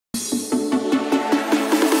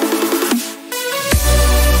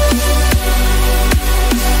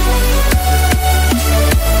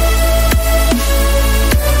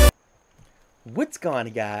going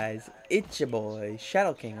on, guys? It's your boy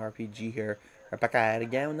Shadowking RPG here. We're back at it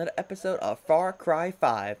again with another episode of Far Cry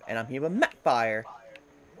 5, and I'm here with Mattfire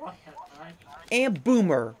and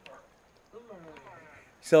Boomer.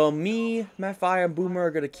 So me, Mattfire, and Boomer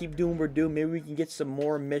are gonna keep doing what we're doing. Maybe we can get some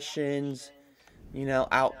more missions, you know,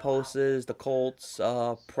 outposts, the cults,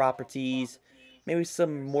 properties, maybe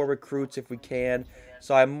some more recruits if we can.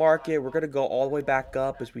 So I mark it. We're gonna go all the way back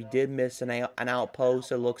up as we did miss an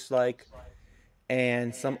outpost. It looks like.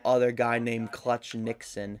 And some other guy named Clutch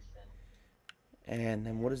Nixon. And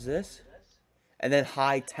then what is this? And then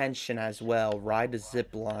high tension as well. Ride the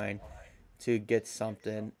zip line to get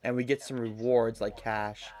something. And we get some rewards like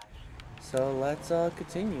cash. So let's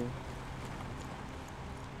continue.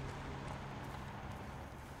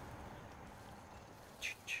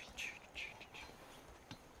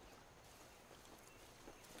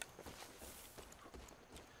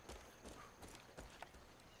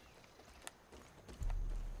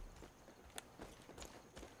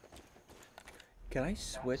 Can I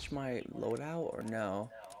switch my loadout or no?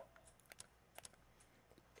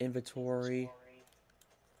 Inventory.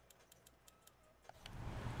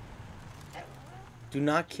 Do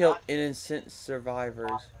not kill innocent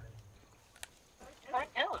survivors.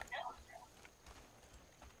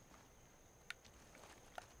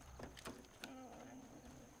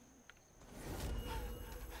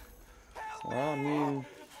 Well, I mean,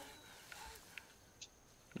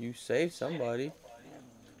 you saved somebody.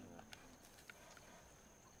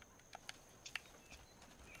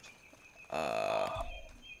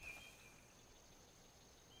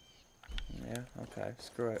 Yeah, okay,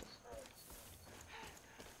 screw it.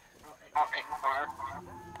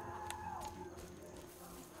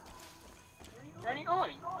 Where are you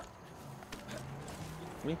going? What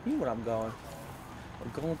do you mean where I'm going?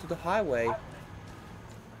 I'm going to the highway.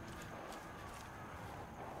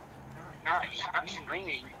 Nice. I'm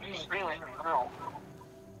screaming. You scream like a girl.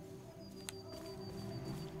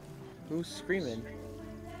 Who's screaming?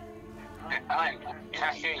 I'm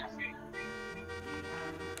Cassie.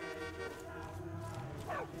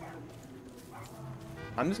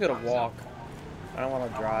 I'm just gonna walk. I don't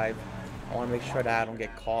want to drive. I want to make sure that I don't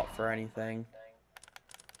get caught for anything.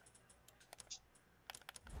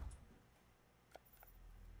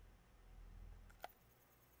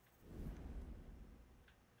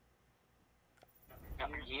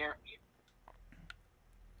 Here.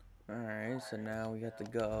 Alright, so now we have to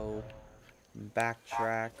go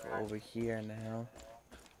backtrack over here now.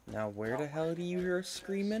 Now, where the hell do you hear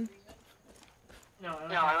screaming? No,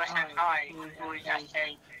 it wasn't I. Who was just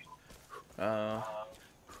saying? Are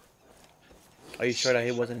you sure that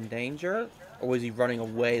he wasn't in danger? Or was he running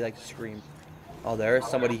away like scream? Oh, there's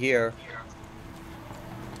somebody here.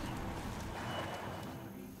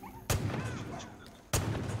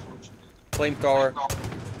 Flamethrower.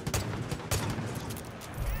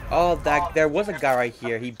 Oh, there was a guy right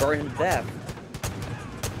here. He burned him to death.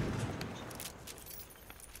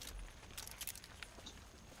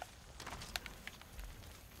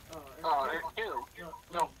 Oh, there's two.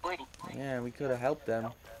 No, wait. Yeah, we could have helped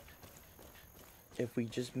them. If we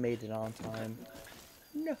just made it on time.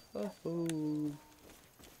 No. Oh,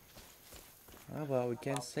 well, we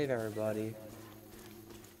can't save everybody.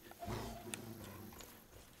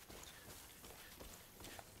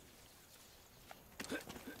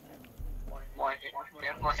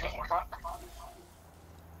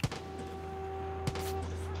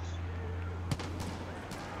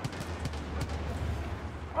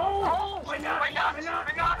 Oh,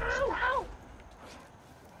 my God.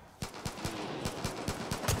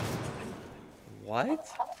 What?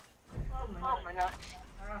 Oh, my God.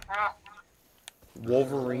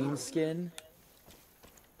 Wolverine skin?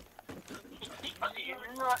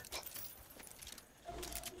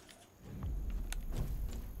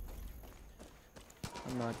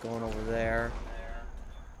 I'm not going over there.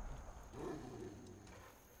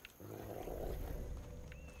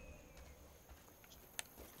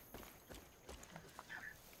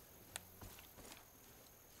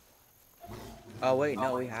 Oh wait,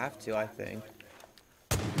 no, we have to, I think.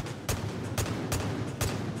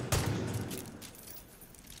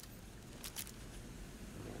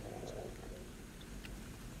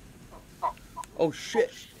 Oh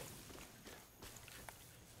shit!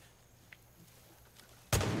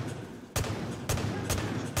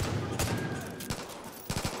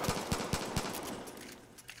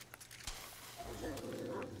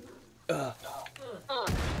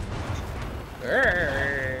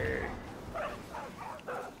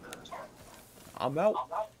 I'm out.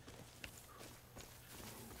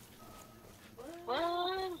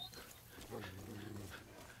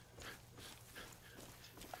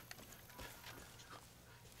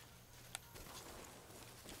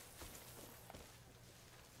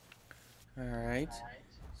 Alright.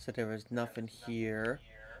 So there was nothing here.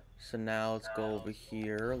 So now let's go over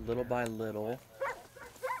here, little by little.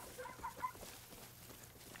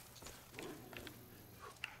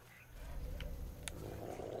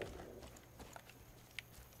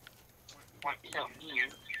 What kill you?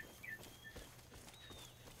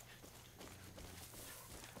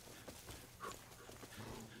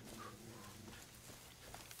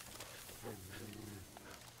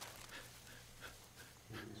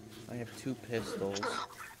 I have 2 pistols.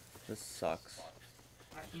 This sucks.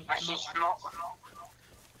 I see smoke.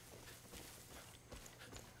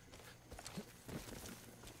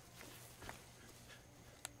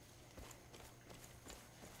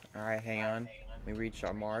 Alright, hang on. We reach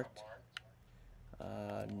our marked.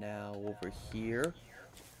 Now over here.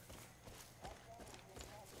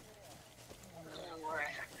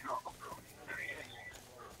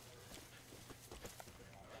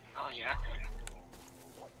 Oh yeah.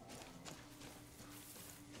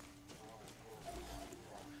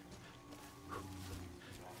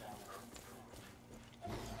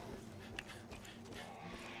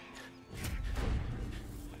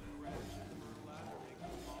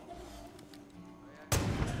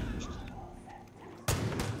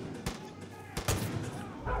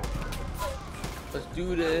 Let's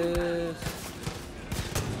do this.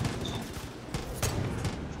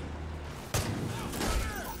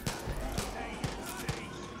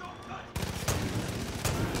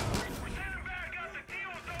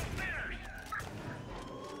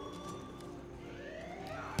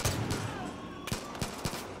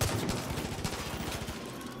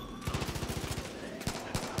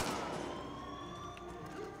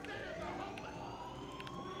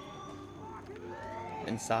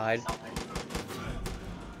 Inside.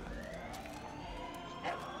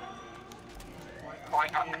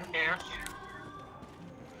 Point up here.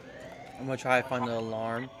 I'm gonna try to find the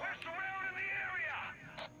alarm.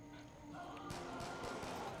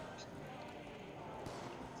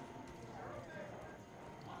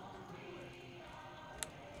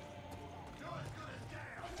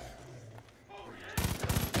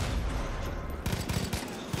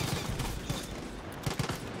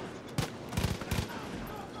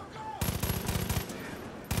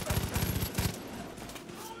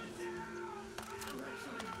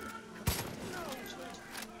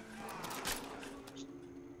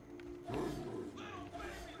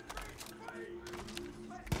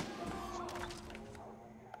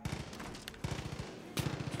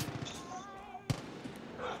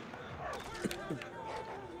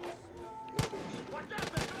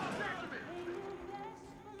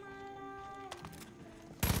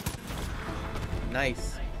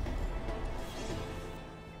 Nice.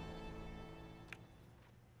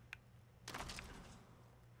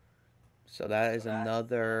 So that is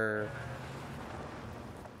another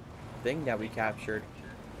thing that we captured.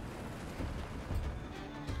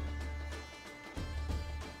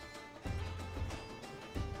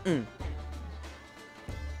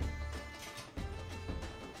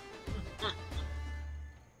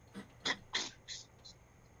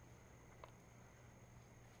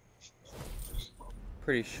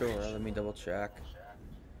 Pretty sure. Let me double check.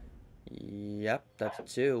 Yep,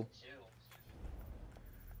 that's 2.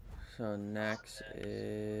 So next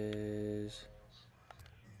is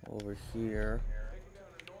over here.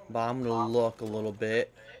 But I'm gonna look a little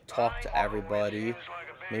bit, talk to everybody,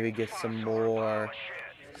 maybe get some more,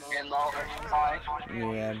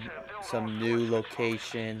 yeah, some new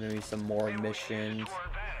locations, maybe some more missions.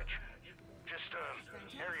 Just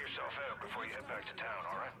air yourself out before you head back to town,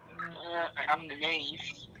 alright? I have to leave.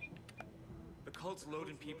 The cult's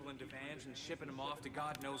loading people into vans and shipping them off to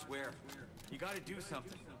God knows where. You gotta do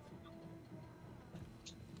something.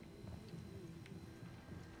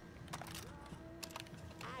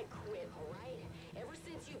 I quit, alright? Ever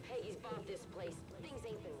since you Peggy's bought this place, things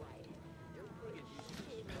ain't been right. You're putting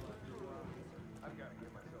shit on the horizon. I've got to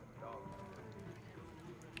get myself a dog.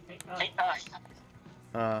 Hey,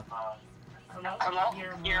 Hello?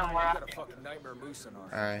 Here, We got a fucking nightmare moose in our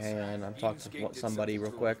Alright, hang on, I'm talking to somebody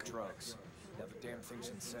real quick. Drugs. Yeah, the damn thing's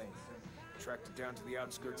insane. Tracked it down to the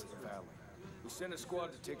outskirts of the valley. We sent a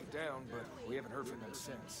squad to take it down, but we haven't heard from them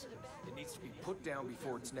since. It needs to be put down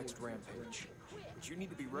before its next rampage. But you need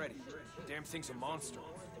to be ready. The damn thing's a monster.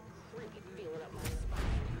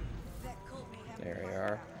 There we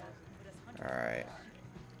are. Alright.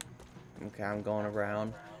 Okay, I'm going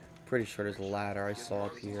around. Pretty sure there's a ladder I saw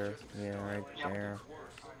up here. Yeah, right there.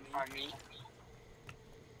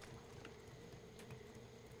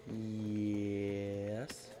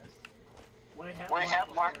 Yes. What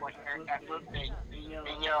have Mark with her? That blue thing.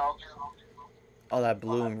 And yellow. Oh, that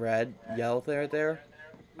blue and red, yellow there.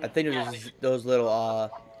 I think there's those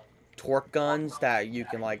little torque guns that you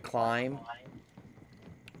can like climb,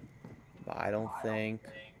 but I don't think.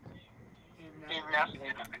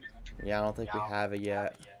 Yeah, I don't think we have it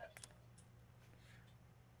yet.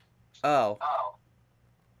 Oh,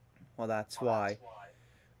 well that's why.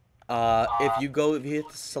 If you hit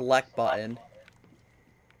the select button,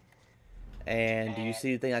 and do you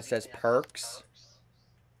see the thing that says perks?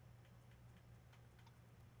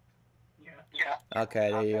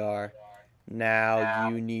 Okay, there you are. Now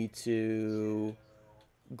you need to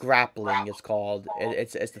grappling. It's called.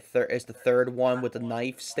 It's the third one with the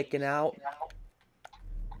knife sticking out.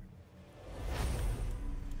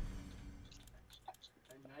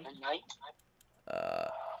 Uh,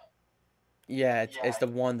 yeah, it's the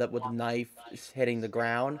one that with the knife is hitting the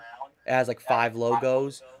ground. It has like 5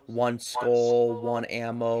 logos: one skull, one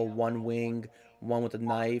ammo, one wing, one with the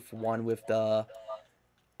knife, one with the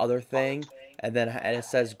other thing, and it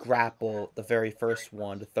says grapple, the very first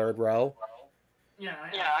one, the third row.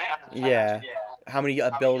 Yeah. How many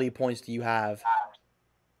ability points do you have?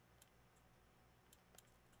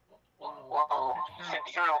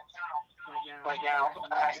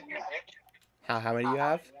 How many do you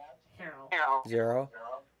have? 0.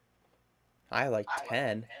 I have like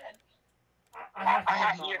 10.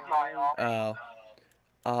 Oh.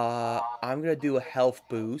 I'm gonna do a health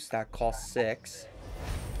boost that costs 6.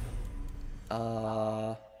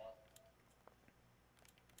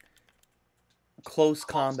 Close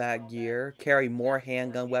combat gear. Carry more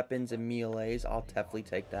handgun weapons and melees. I'll definitely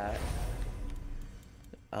take that.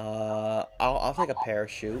 I'll take a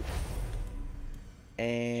parachute.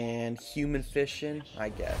 And human fishing, I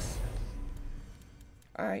guess.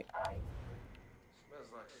 Alright.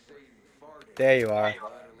 There you are.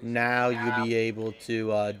 Now you'll be able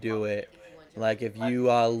to do it. Like if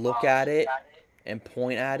you look at it and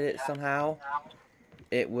point at it somehow,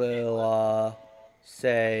 it will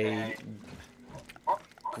say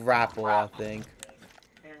grapple, I think.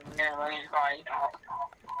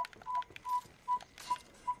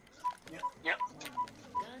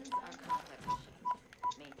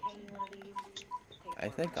 I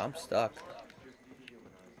think I'm stuck.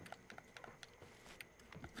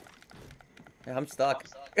 Yeah, I'm stuck.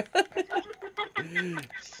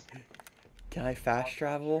 Can I fast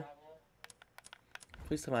travel?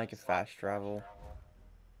 Please tell me I can fast travel.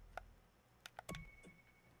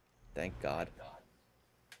 Thank God.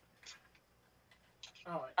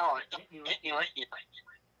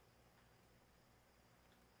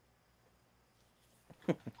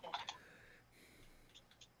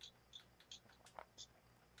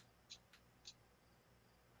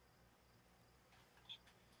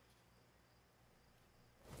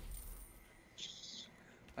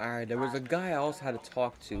 Alright, there was a guy I also had to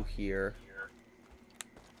talk to here.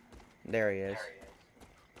 There he is.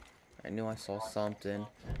 I knew I saw something.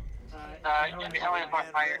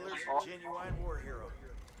 Genuine war hero.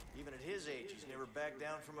 Even at his age, he's never backed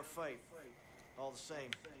down from a fight. All the same,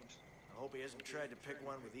 I hope he hasn't tried to pick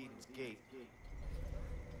one with Eden's Gate.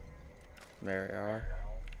 There we are.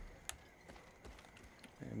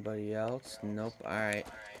 Anybody else? Nope. Alright.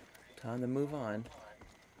 Time to move on.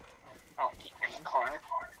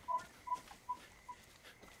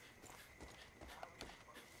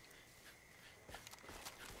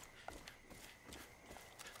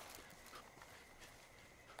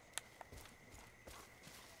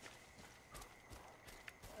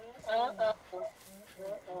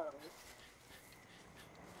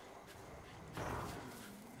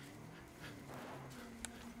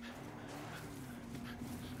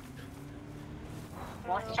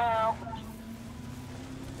 Watch out!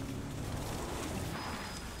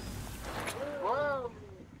 Whoa!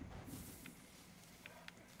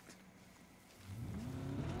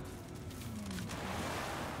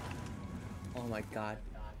 Oh my God.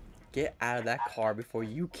 Get out of that car before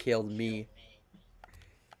you killed me.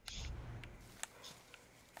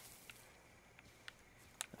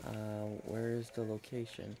 Where is the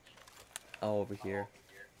location? Oh, over here.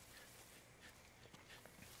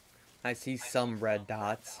 I see some red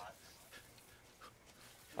dots.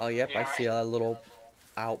 Oh, yep, I see a little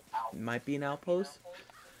might be an outpost.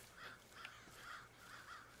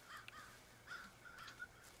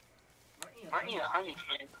 Aren't you a honey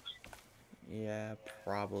kid? Yeah,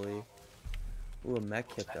 probably. Ooh, a mech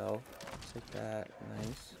kit though. Take that.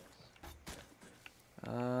 Nice.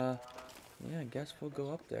 Yeah, I guess we'll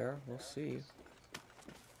go up there. We'll see.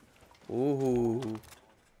 Ooh.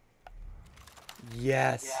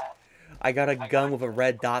 Yes. I got a gun with a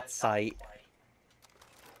red dot sight.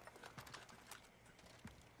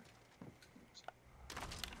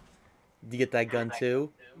 Did you get that gun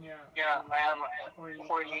too? Yeah, I have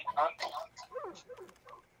 48 bucks.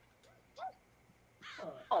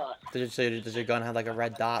 Does your gun have like a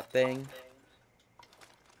red dot thing?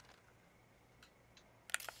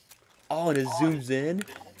 Oh, and it zooms in?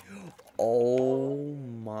 Oh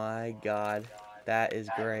my god. That is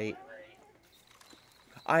great.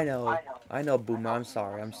 I know, Boomer. I'm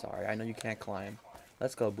sorry. I know you can't climb.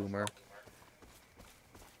 Let's go, Boomer.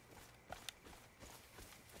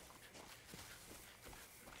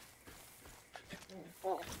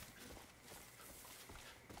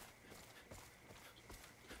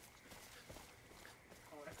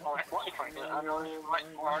 Oh, that's what I do. I don't even like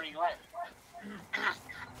where you went.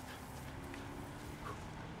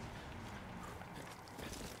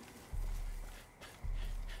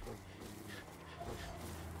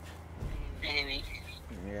 Maybe.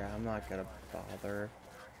 Yeah, I'm not gonna bother.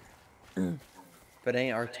 If it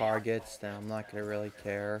ain't our targets, then I'm not gonna really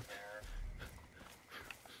care.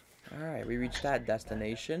 Alright, we reached that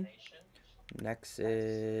destination. Next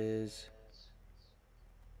is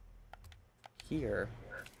here.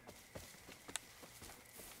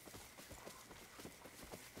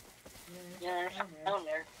 Yeah, there's something down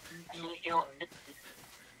there.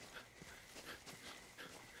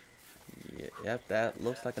 Yep, that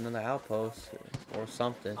looks like another outpost or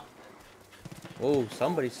something. Oh,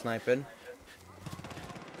 somebody's sniping.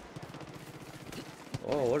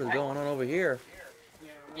 Oh, what is going on over here?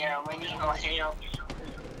 Yeah, we need to go help.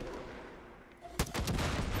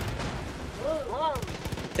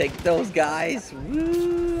 Take those guys.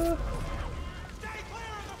 Woo!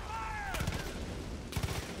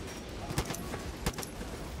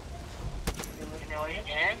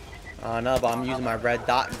 Oh no, but I'm using my red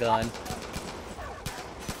dot gun.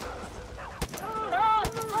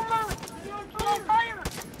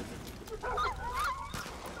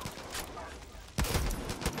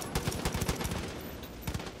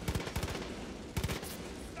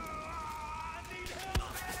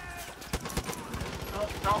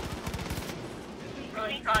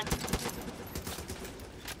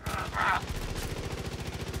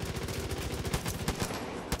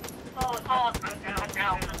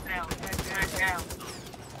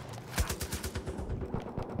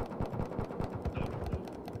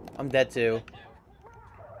 I'm dead too.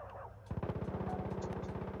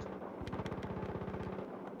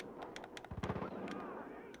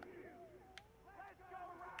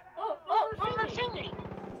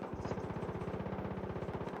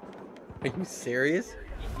 Are you serious?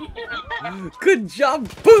 Good job,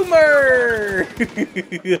 Boomer!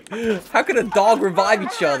 How could a dog revive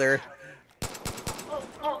each other?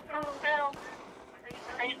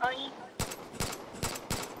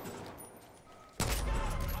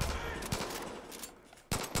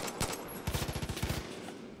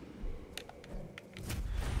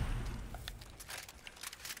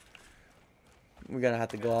 We're gonna have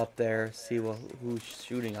to go up there, see who's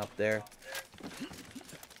shooting up there.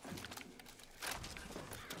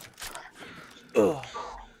 Ugh.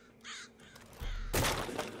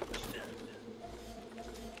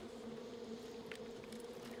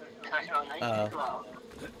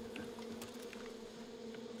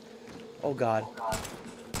 Oh god.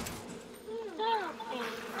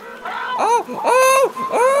 Oh! Oh!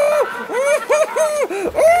 Oh!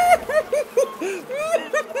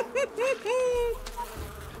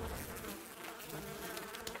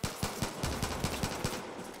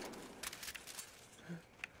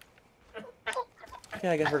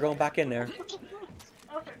 Yeah, I guess we're going back in there.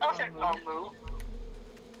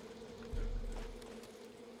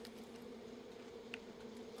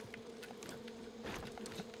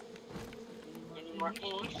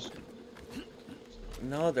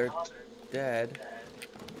 No, they're dead.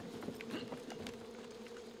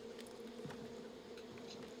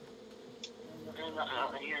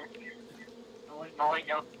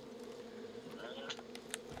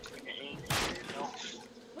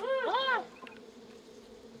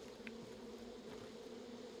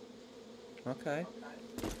 Okay.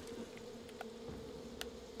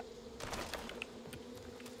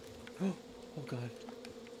 Oh god.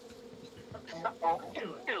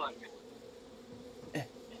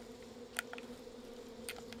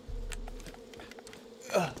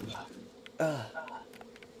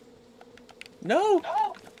 No!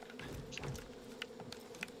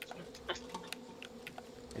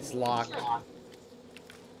 It's locked.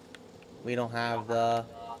 We don't have the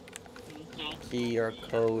key or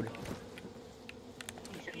code.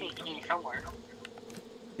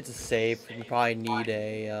 It's a safe. We probably need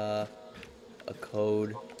a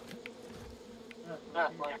code.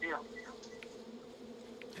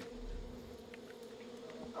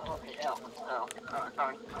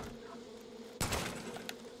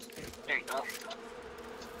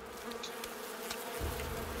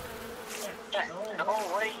 No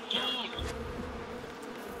way.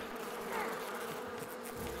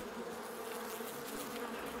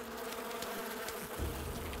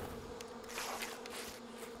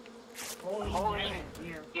 Holy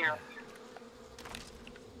here.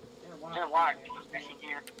 They're locked. I see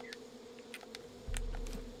here.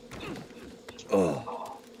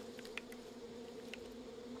 Oh.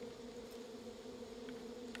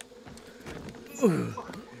 Ooh.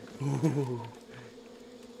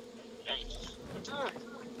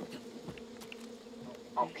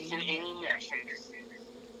 Oh, he's an alien nurse.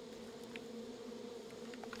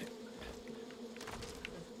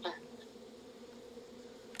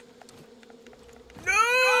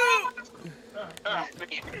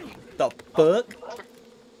 The fuck?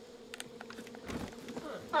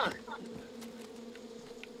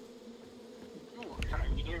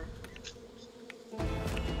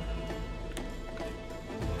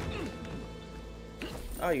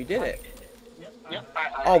 Oh, you did it.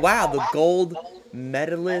 Oh, wow, the gold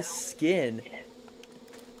medalist skin.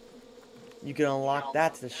 You can unlock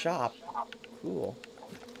that to the shop. Cool.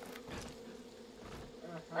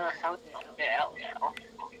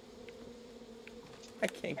 I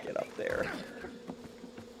can't get up there.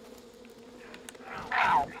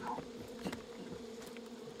 Ow.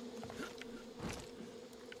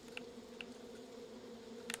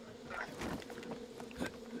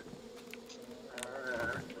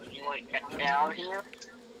 You want to get down here?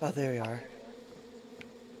 Oh, there you are.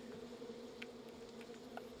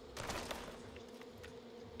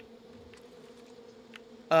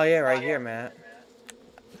 Oh, yeah, right here, Matt.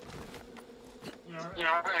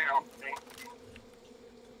 Yeah, I know.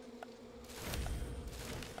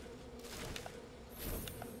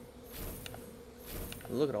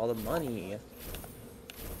 Look at all the money.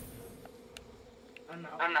 I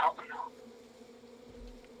know.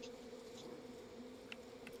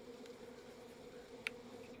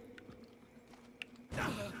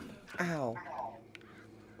 Ow.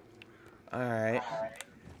 Alright.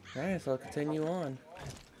 Alright, so I'll continue on.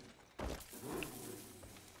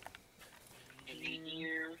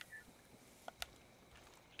 Here.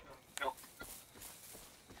 Nope.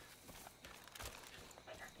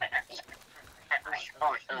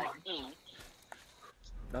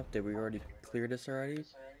 Oh, did we already clear this already?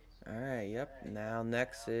 Alright, yep. Now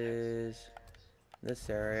next is this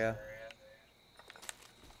area.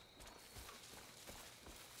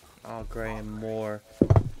 Oh, gray and more.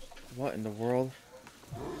 What in the world?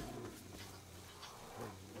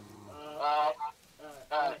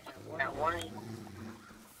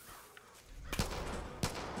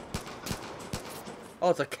 Oh,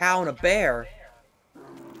 it's a cow and a bear.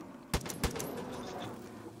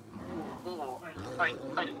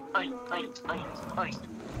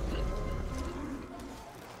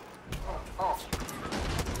 Oh.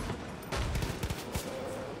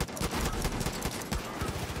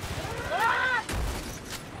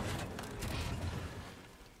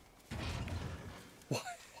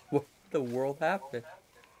 What the world happened?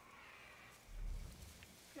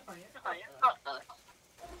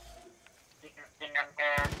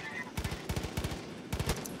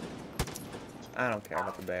 I don't care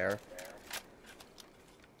about the bear.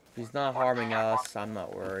 If he's not harming us, I'm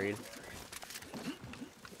not worried.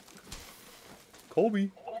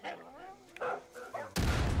 Colby.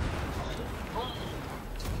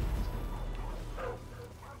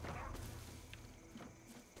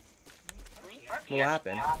 What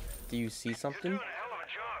happened? Do you see something?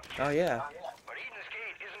 Oh yeah. But Eden's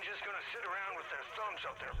Gate isn't just gonna sit around with their thumbs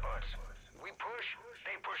up their butts. We push,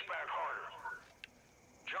 they push back harder.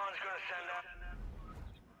 John's gonna send out...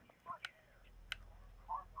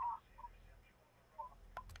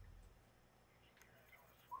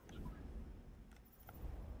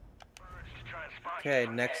 Okay,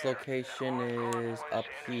 next location is up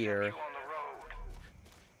here.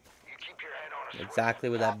 Exactly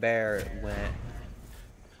where that bear went.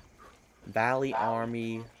 Valley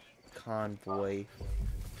Army Convoy.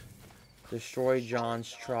 Destroy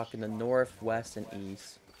John's truck in the north, west, and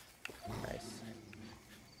east. Nice.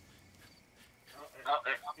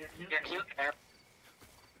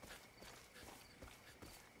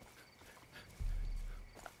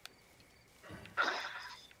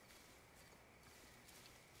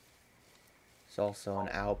 It's also an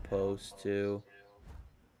outpost too.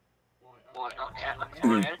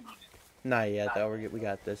 Not yet though. We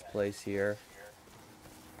got this place here.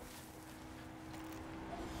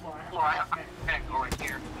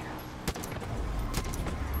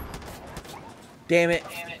 Damn it!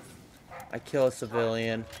 I kill a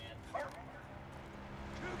civilian.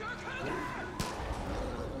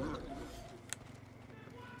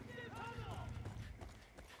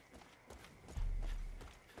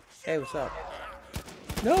 Hey, what's up?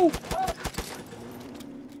 No!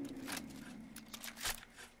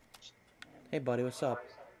 Hey, buddy, what's up?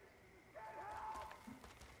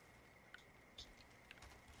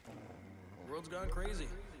 World's gone crazy.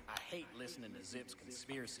 I hate listening to Zip's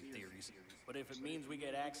conspiracy theories, but if it means we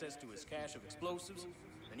get access to his cache of explosives,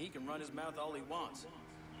 then he can run his mouth all he wants.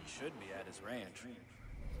 He should be at his ranch.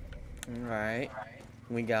 Alright.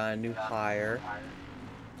 We got a new hire.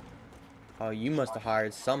 Oh, you must have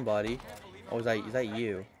hired somebody. Oh, is that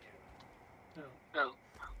you? No.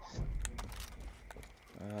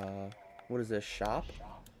 What is this, shop?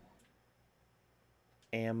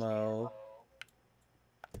 Ammo.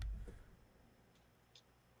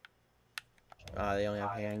 They only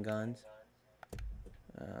have handguns.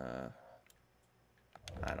 I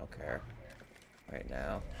don't care. Right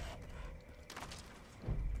now.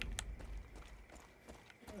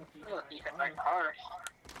 You can buy cars.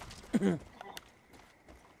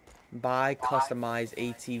 Buy customized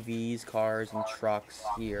ATVs, cars, and trucks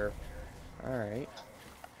here. Alright.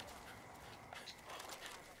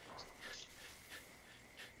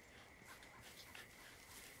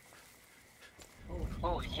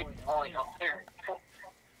 Oh, shit. Oh, up there.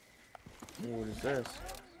 Ooh, what is this?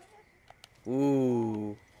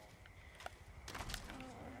 Ooh.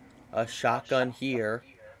 A shotgun here.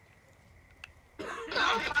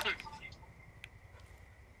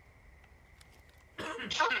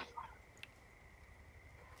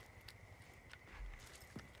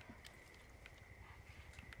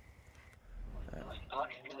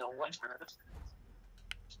 You know what?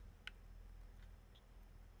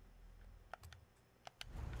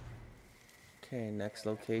 Okay, next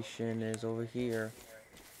location is over here.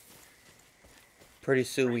 Pretty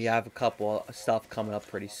soon we have a couple of stuff coming up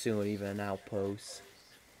pretty soon, even an outpost,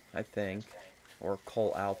 I think. Or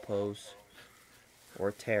cult outpost.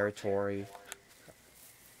 Or territory.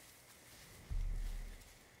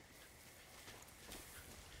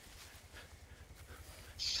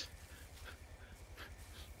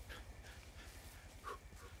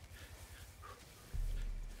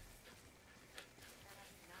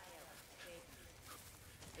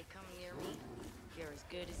 They come near me, you're as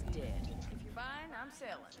good as dead. If you're buying, I'm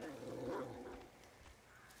selling.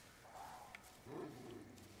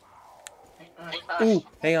 Ooh,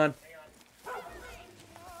 hang on.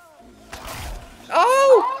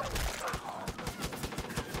 Oh!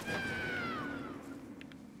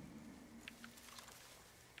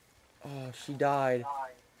 Oh, she died.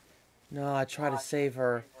 No, I tried to save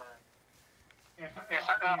her. Yes, I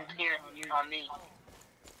got here on me.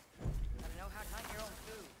 Gotta know how to hunt your own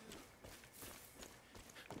food.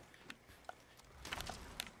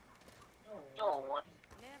 Oh, what?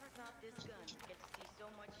 Never thought this gun would get to see so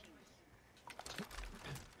much use.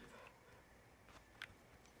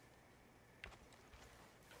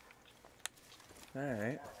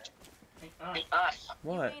 Alright. Hey, us.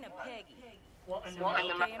 What? You ain't a Peggy. What in the Okay,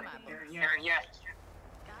 mouth? in my book. Yes.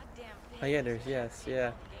 Goddamn Oh yeah, there's yes,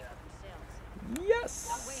 yeah. No way Yes!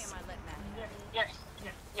 am I letting that happen. Yes.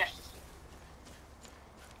 Yes.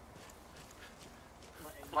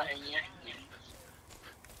 What? Yes.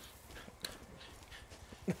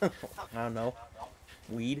 I don't know.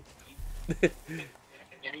 Weed?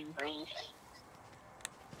 Getting green.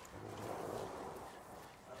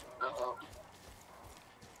 Uh-oh.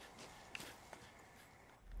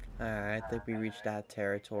 Alright, I think we reached that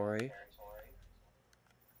territory.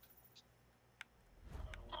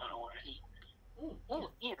 I don't want to eat. Ooh,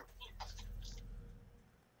 here.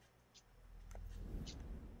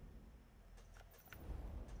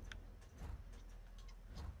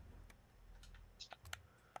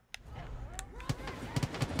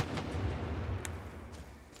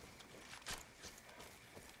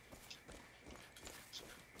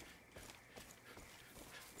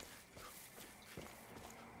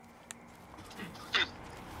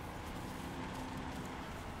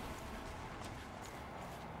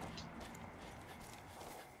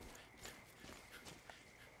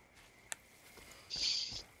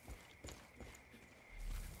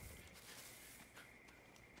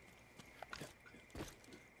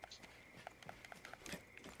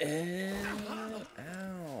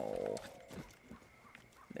 Ow.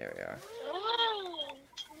 There we are.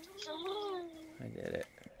 I did it.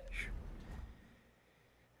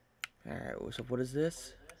 Alright, so what is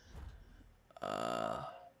this?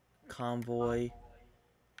 Convoy,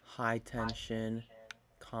 high tension,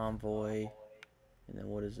 convoy, and then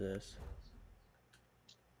what is this?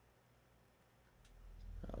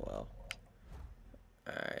 Oh well.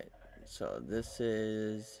 Alright, so this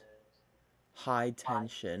is high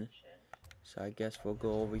tension. So I guess we'll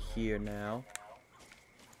go over here now.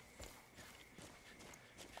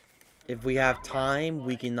 if we have time,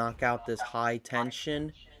 we can knock out this high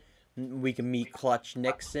tension. We can meet Clutch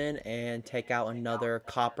Nixon and take out another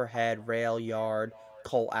Copperhead Rail Yard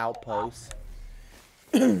Coal Outpost.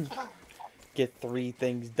 Get 3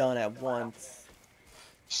 things done at once.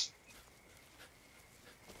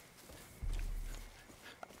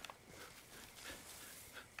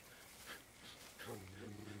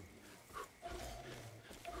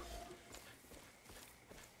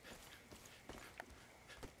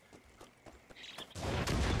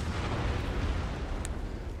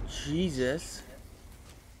 Jesus.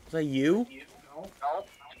 Is that you? No. I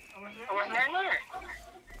wasn't there.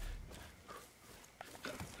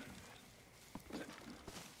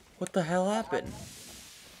 What the hell happened?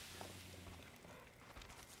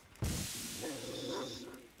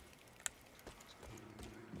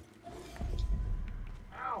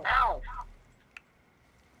 Ow!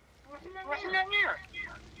 Wasn't that here?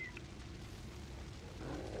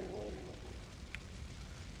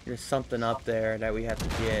 There's something up there that we have to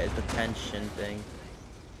get. It's the tension thing.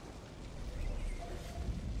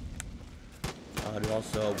 Oh, there's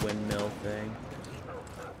also a windmill thing.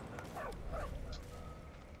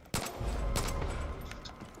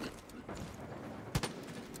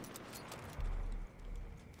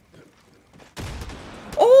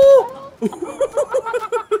 Oh!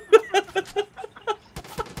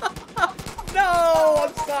 No,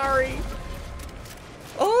 I'm sorry.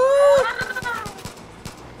 Oh!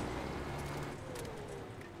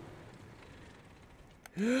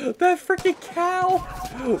 That freaking cow!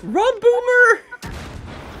 Run, Boomer!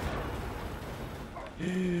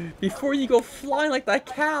 Before you go flying like that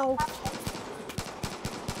cow.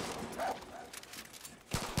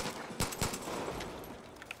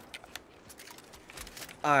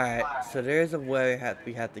 Alright, so there's a way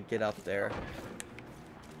we have to get up there.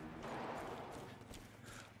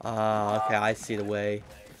 Okay, I see the way.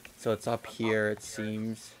 So it's up here, it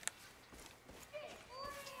seems.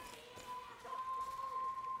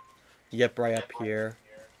 Yep, right up here.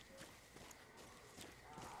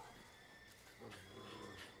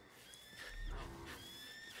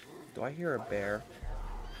 Do I hear a bear?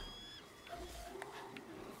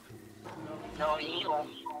 No, evil.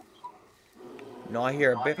 No, I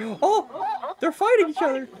hear a bear. Oh! They're fighting each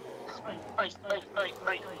other! Fight.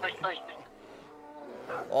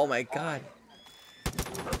 Oh my god.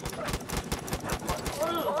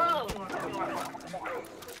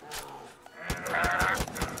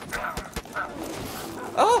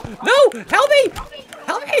 Oh! No! Help me!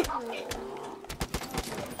 Help me!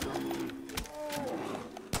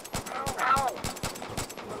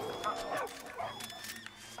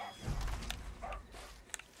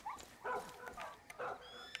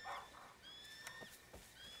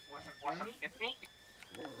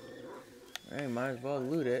 Hey, might as well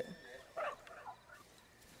loot it.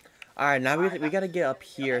 Alright, now we gotta get up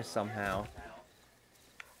here somehow.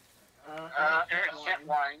 There's a zip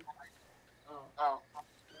line. Oh.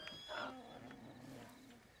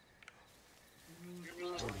 You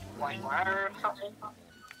mean like ladder or something?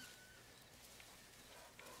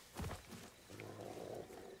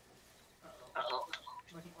 Uh-oh.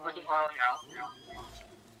 Looking for now.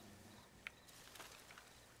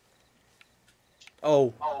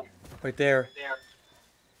 Oh, right there.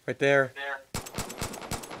 Right there.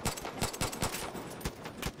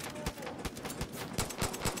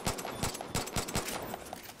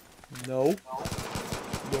 No.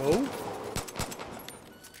 No.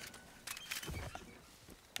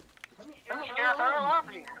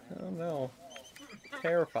 Oh no.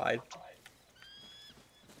 Terrified.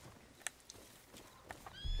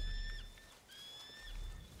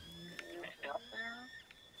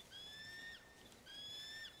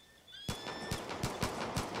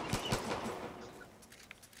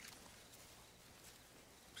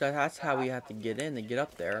 So that's how we have to get in to get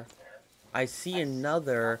up there. I see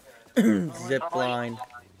another zip line.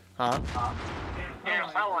 Huh?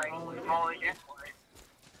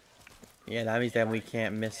 Yeah, that means then we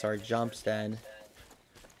can't miss our jumps then.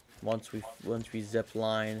 Once we zip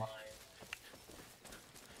line.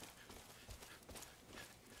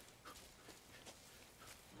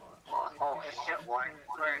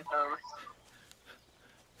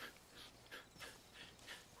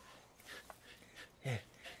 Yeah.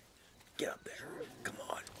 Get up there. Come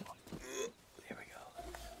on. Here we go.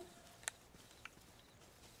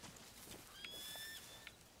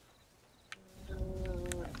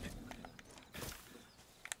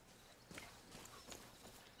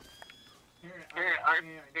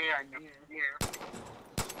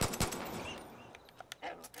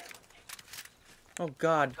 Oh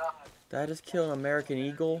god. Did I just kill an American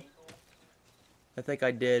eagle? I think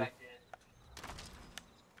I did.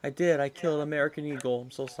 I did. I killed American Eagle.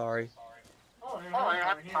 I'm so sorry. Oh,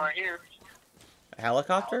 yeah, right here. A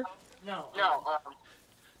helicopter? No, outhook.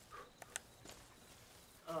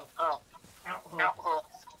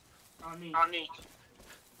 On me.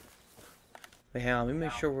 Wait, hang on. Let me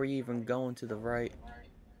make sure we're even going to the right.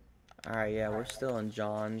 Alright, yeah, we're still in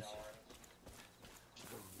John's.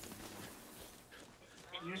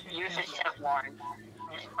 Use the step line.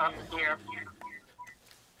 Up here.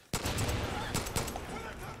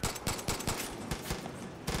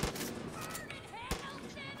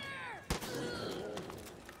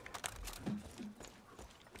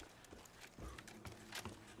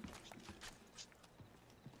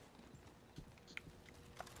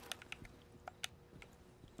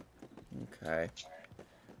 Okay.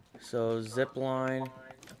 So, zip line.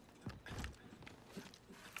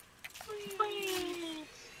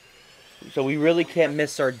 So we really can't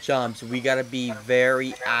miss our jumps. We gotta be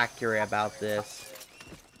very accurate about this.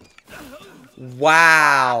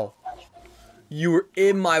 Wow! You were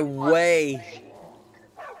in my way!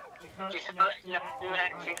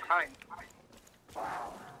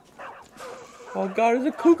 Oh god, there's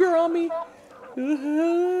a cougar on me!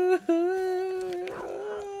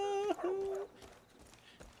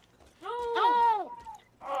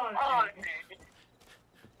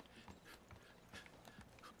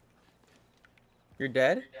 You're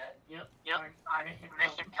dead? Yep. I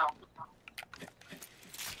missed it.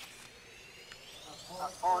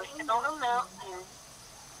 Oh, it's on a mountain.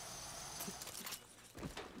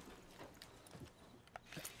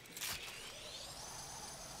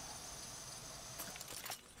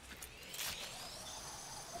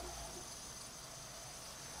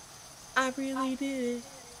 I really did.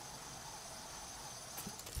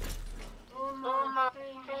 Oh, my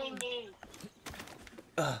baby.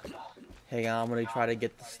 Hang on, I'm gonna try to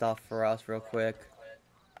get the stuff for us real quick.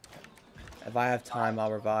 If I have time, I'll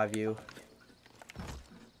revive you.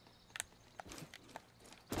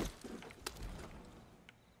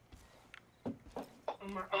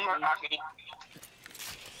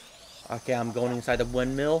 Okay, I'm going inside the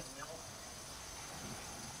windmill.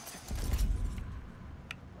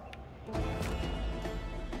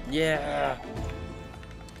 Yeah!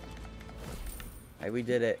 Hey, we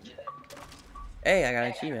did it. Hey, I got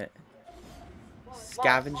an achievement.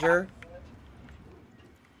 Scavenger.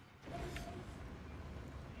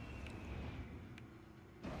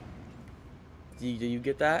 Do you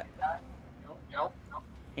get that? Nope.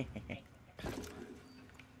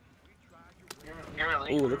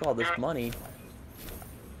 Ooh, look at all this money.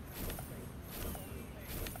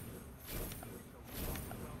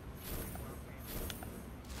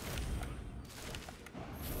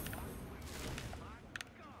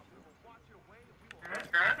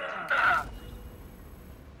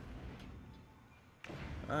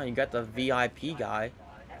 Oh, you got the VIP guy.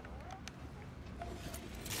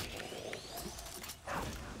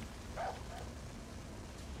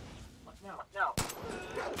 No.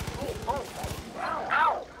 Oh.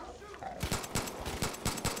 Ow.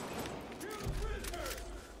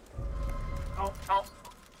 Oh.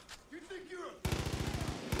 You think you're a...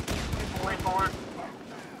 Wait for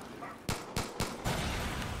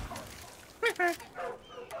it.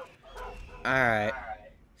 Alright.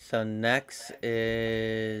 So next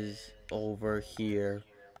is over here.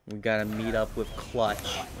 We gotta meet up with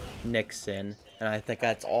Clutch Nixon. And I think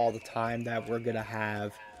that's all the time that we're gonna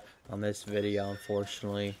have on this video,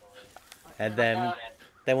 unfortunately. And then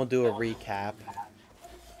we'll do a recap.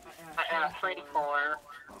 24.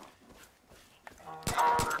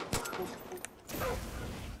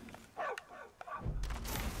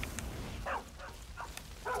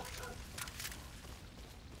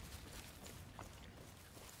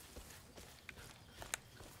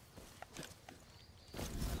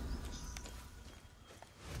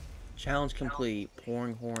 Challenge complete.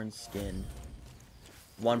 Pouring horn skin.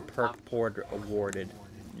 1 perk poured awarded.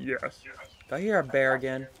 Yes. Do I hear a bear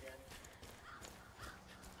again?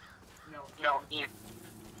 No, you.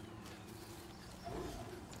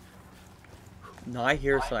 No, I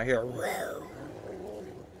hear some. I hear.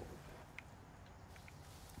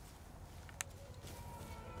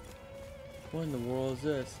 What in the world is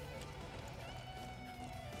this?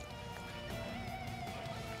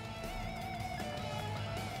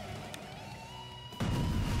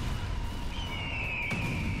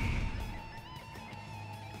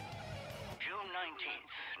 June 19th,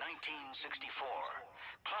 1964.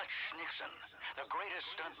 Clutch Nixon, the greatest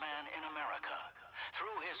stuntman in America.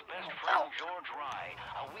 Through his best friend George Rye,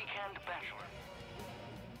 a weekend bachelor.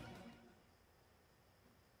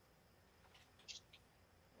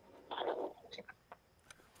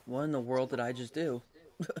 What in the world did I just do?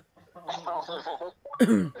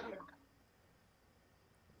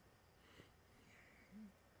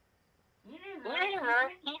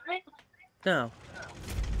 No.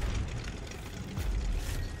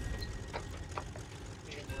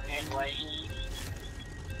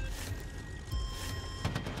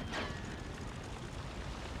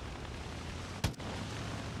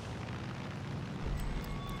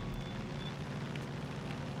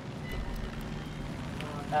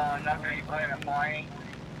 Not very good at morning.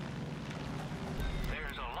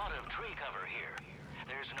 There's a lot of tree cover here.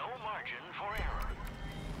 There's no margin for error.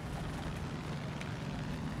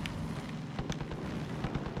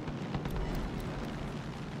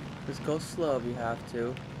 Just go slow if you have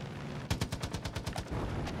to.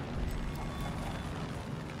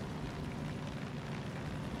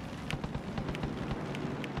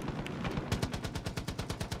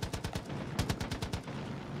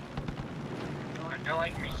 I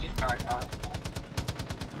like your seatbelt on.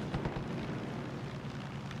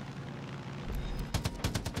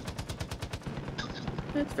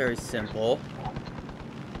 It's very simple.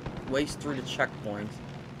 Waste through the checkpoint.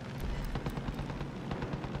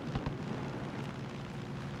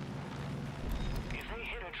 If they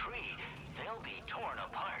hit a tree, they'll be torn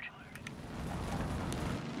apart.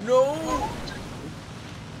 No!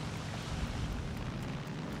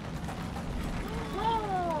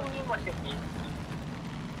 Oh, you must have been.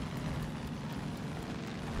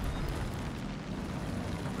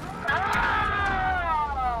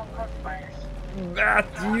 Oh, that's nice.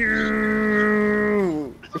 Matthew!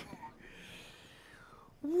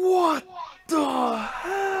 What the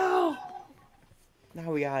hell?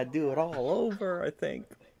 Now we gotta do it all over, I think.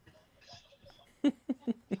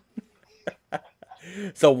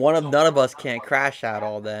 So none of us can't crash out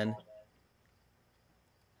all then.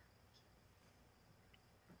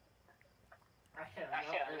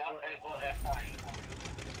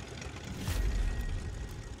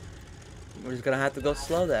 We're just gonna have to go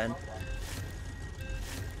slow then.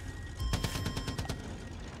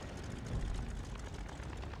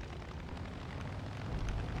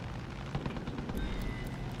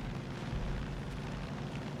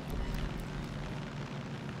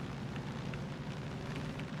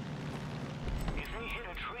 If they hit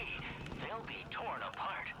a tree, they'll be torn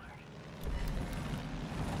apart.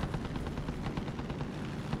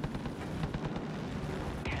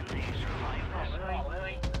 Can they survive this?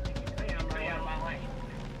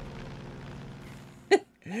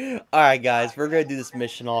 Alright guys, we're gonna do this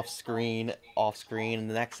mission off screen. In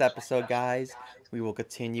the next episode, guys, we will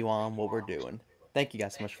continue on what we're doing. Thank you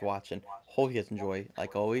guys so much for watching. Hope you guys enjoy.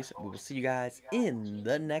 Like always, we will see you guys in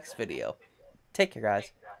the next video. Take care,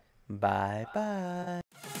 guys. Bye bye.